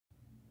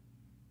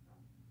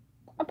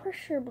for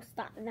sure will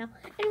stop now.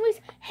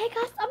 Anyways, hey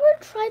guys, I'm gonna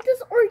try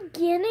this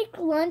organic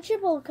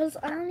Lunchable because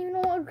I don't even know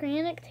what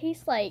organic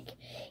tastes like.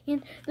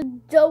 And the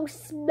dough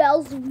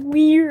smells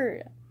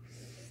weird.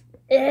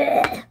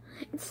 Ugh.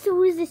 And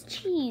so is this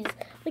cheese.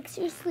 Like,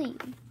 seriously.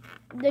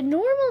 The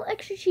normal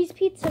extra cheese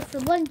pizza for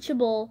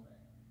Lunchable.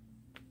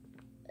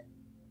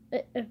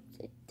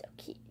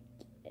 Okay.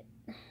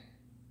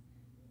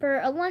 For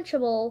a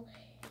Lunchable,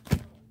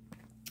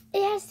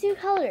 it has two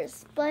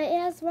colors, but it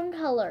has one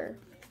color.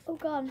 Oh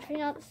god, I'm trying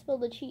not to spill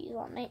the cheese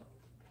on me.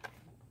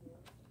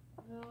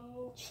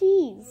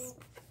 Cheese.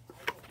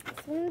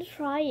 So I'm gonna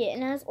try it,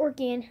 and it has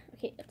organic.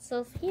 Okay, it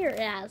says here it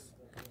has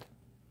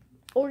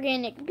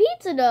organic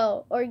pizza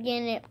dough,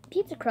 organic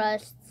pizza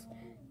crusts,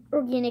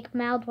 organic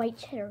mild white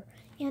cheddar,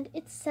 and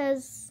it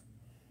says.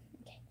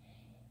 Okay.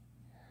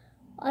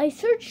 I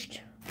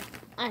searched.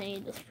 I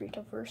need this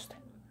burrito first.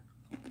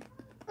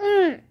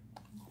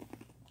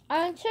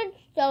 I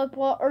checked out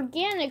what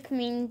organic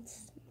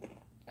means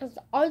because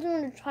I was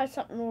going to try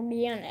something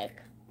organic,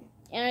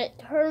 and it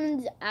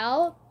turns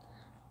out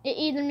it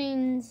either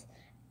means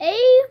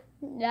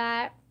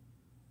that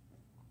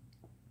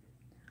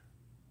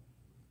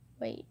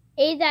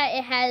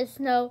it has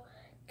no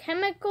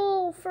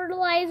chemical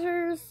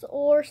fertilizers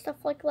or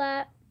stuff like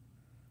that,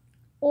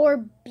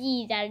 or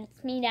B, that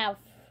it's made out of,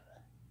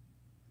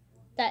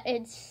 that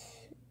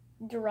it's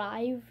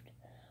derived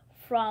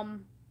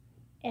from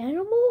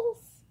animals,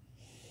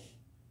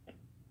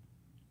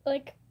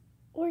 like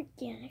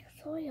organic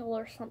soil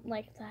or something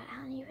like that.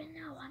 I don't even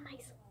know.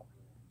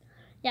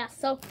 Yeah,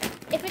 so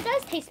if it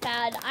does taste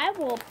bad, I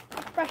will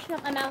freshen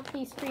up my mouth with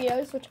these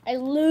Fritos, which I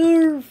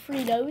love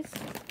Fritos.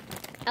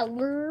 I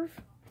love.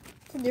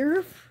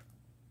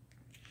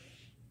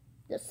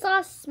 The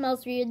sauce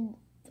smells weird.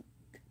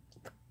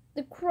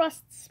 The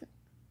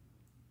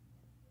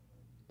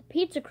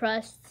pizza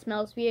crust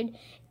smells weird,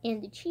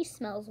 and the cheese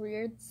smells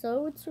weird,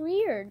 so it's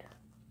weird.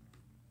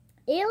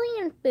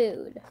 Alien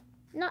food.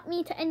 Not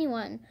me to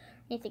anyone.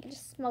 I think it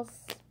just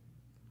smells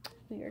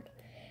weird.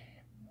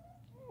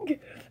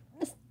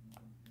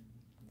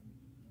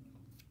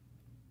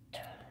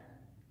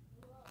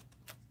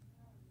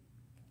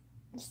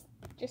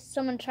 Just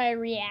someone try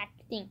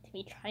reacting to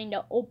me trying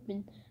to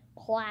open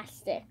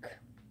plastic.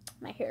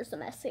 My hair's a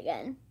mess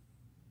again.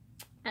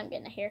 I'm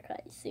getting a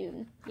haircut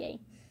soon. Yay.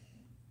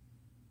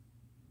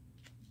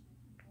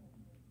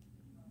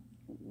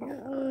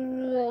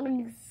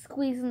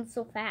 Squeezing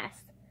so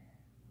fast.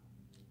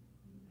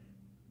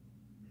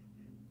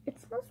 It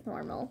smells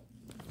normal.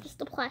 Just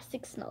the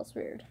plastic smells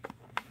weird.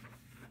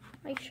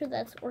 Make sure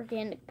that's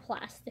organic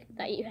plastic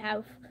that you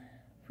have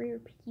for your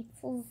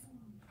pizzas.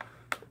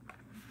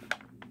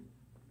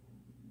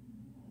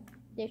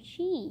 The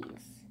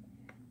cheese.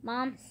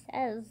 Mom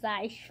says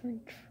I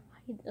should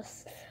try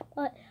this,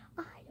 but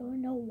I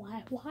don't know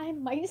why. Why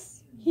am I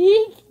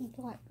speaking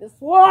like this?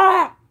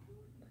 What?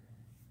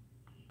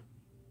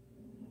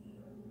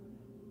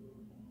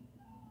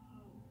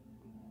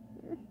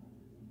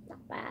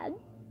 Not bad.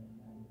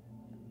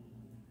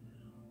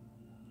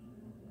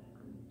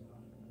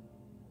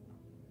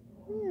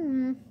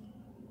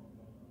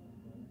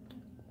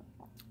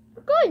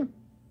 Good.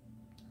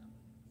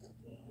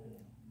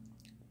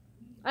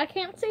 I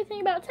can't say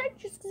anything about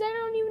textures because I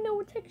don't even know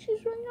what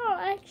textures really are.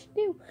 I actually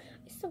do.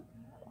 So.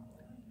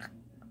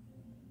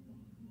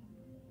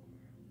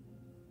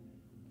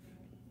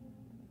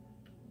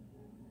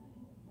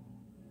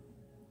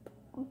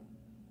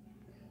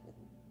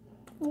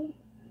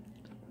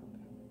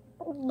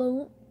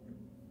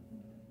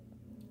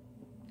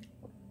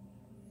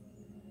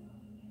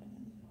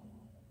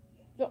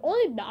 The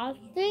only bad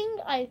thing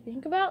I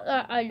think about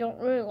that I don't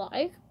really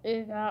like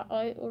is that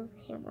I ordered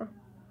camera.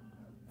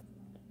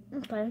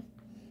 Okay.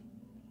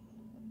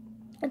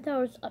 I thought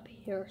it was up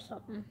here or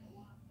something.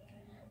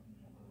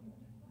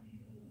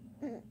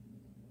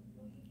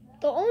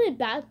 The only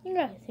bad thing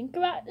I think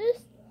about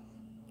this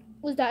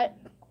was that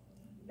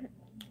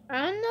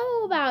I don't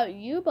know about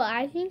you, but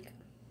I think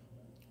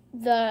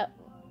the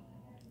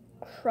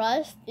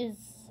crust is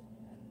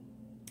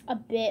a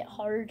bit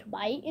hard to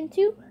bite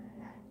into.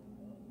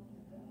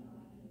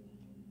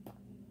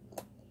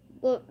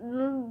 But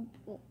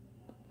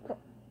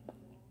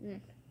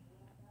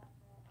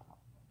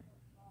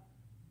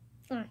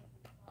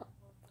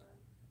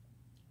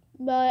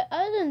But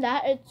other than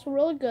that, it's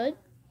really good.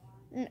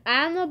 And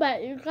I don't know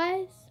about you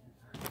guys,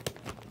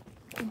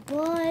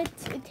 but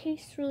it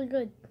tastes really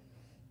good.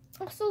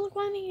 Also, look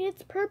what I mean.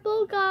 It's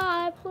purple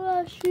guy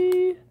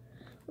plushie.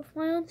 With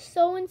my own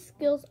sewing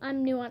skills,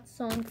 I'm new at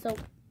sewing, so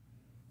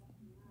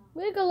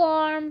wiggle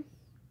arm.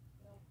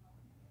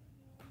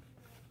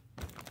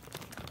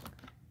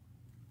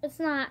 It's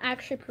not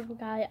actually purple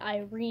guy.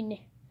 I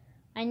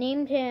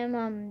named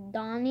him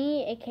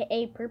Donnie,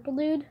 aka Purple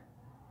Dude.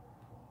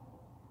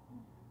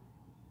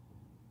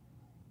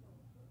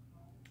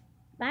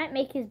 Might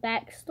make his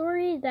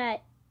backstory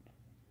that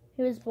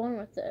he was born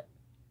with it.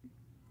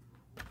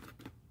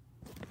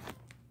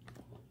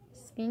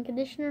 Skin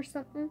condition or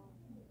something.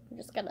 I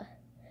just gotta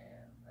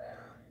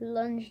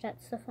lunge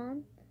that stuff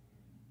on.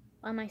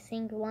 Why am I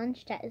saying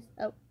lunch? That is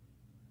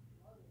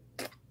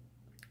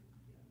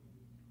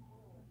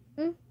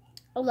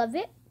I love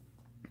it.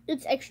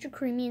 It's extra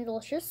creamy and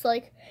delicious,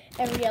 like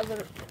every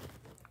other.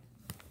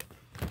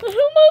 I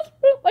almost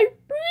put my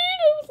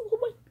Fritos on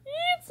my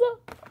pizza.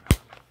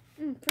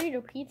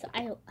 Frito pizza.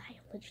 I literally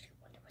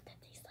wonder what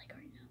that tastes like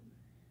right now.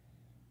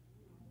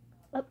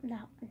 Oh,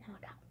 now I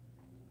got.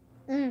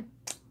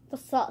 The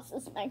sauce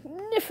is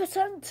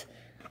magnificent.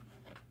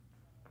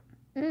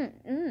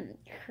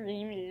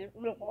 Creamy.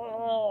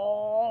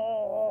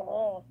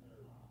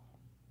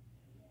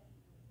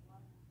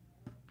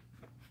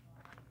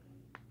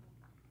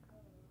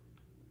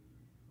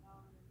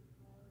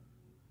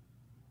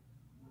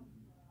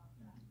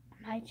 I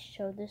might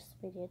show this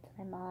video to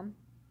my mom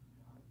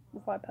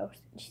before I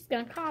post it. She's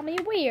gonna call me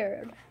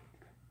weird.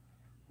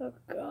 Oh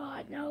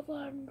God, now that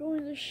I'm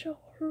going to show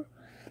her,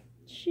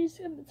 she's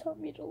gonna tell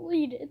me to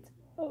delete it.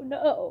 Oh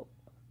no.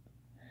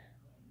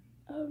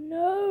 Oh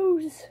no.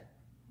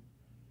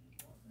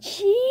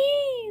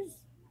 Cheese!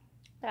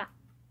 Yeah.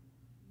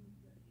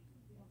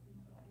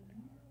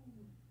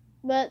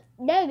 But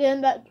then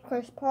again, that's the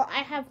first part.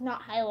 I have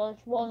not had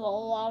Lunchable in a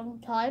long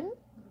time.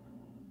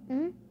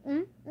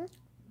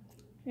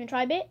 You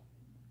try a bit?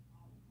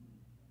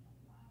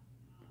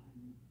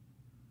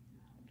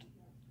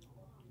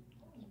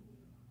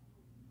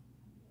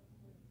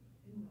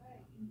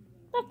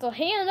 That's a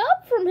hand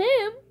up from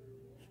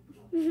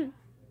him.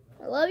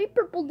 I love you,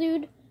 purple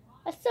dude.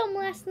 I saw him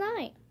last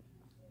night.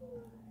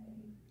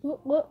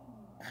 What?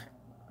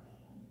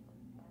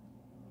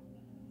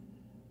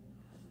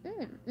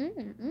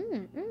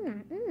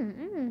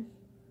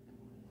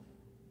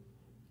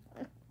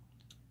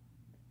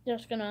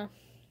 Just gonna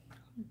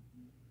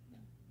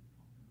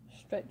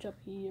stretch up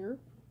here.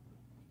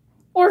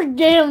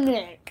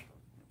 Organic.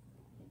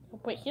 Oh,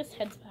 wait, his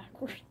head's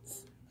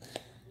backwards.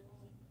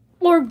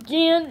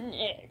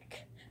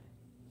 Organic.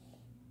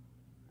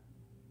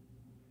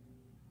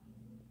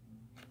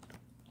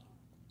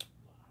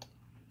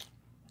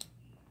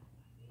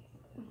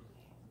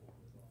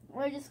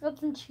 I just got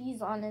some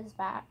cheese on his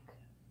back.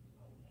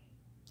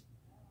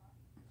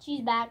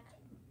 Cheese back.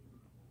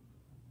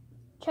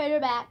 Cheddar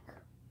back.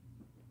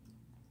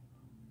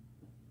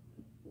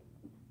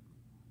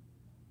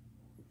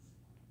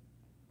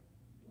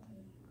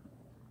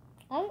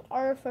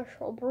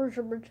 Artificial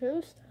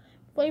preservatives,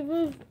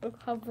 flavors, or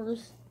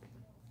covers.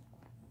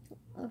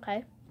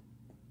 Okay.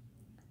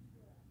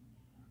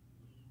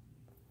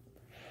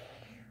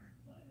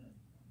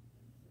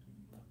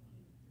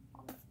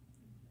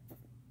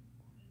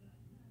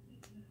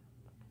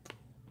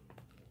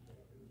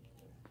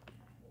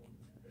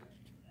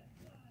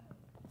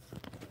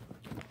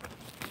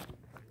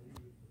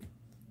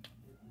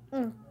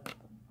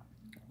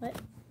 What?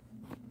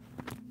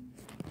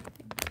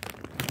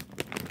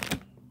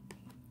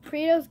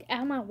 Fritos, get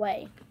out of my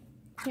way.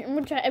 I'm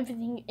gonna try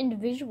everything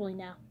individually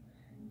now.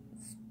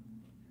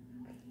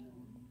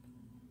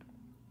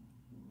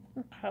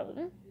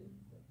 Okay.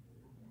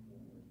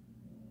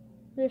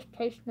 This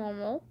tastes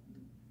normal.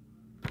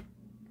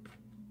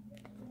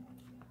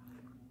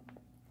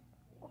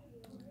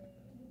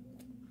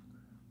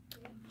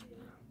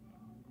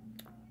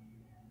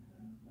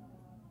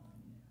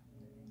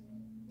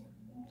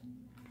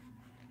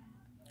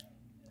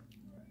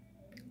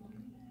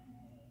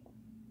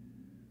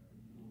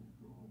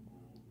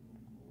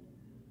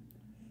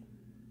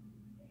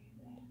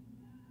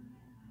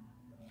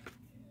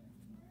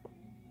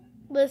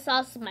 The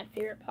sauce is my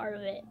favorite part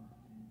of it.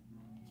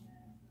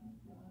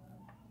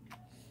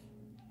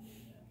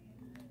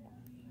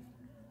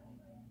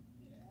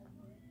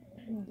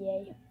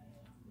 Yay.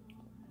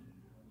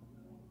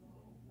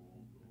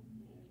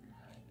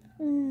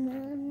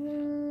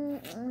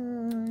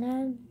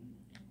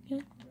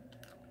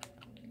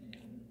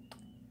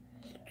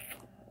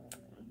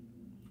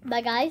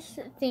 Bye guys,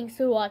 thanks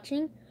for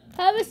watching.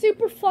 Have a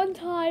super fun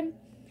time.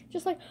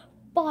 Just like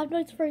Five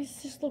Nights at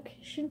this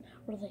location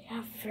where they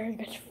have very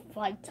much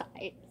fun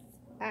times.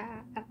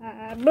 I'm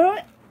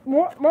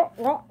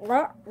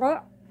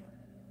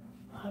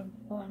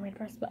gonna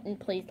press the button.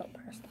 Please don't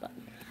press the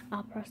button.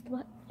 I'll press the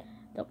button.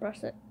 Don't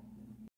press it.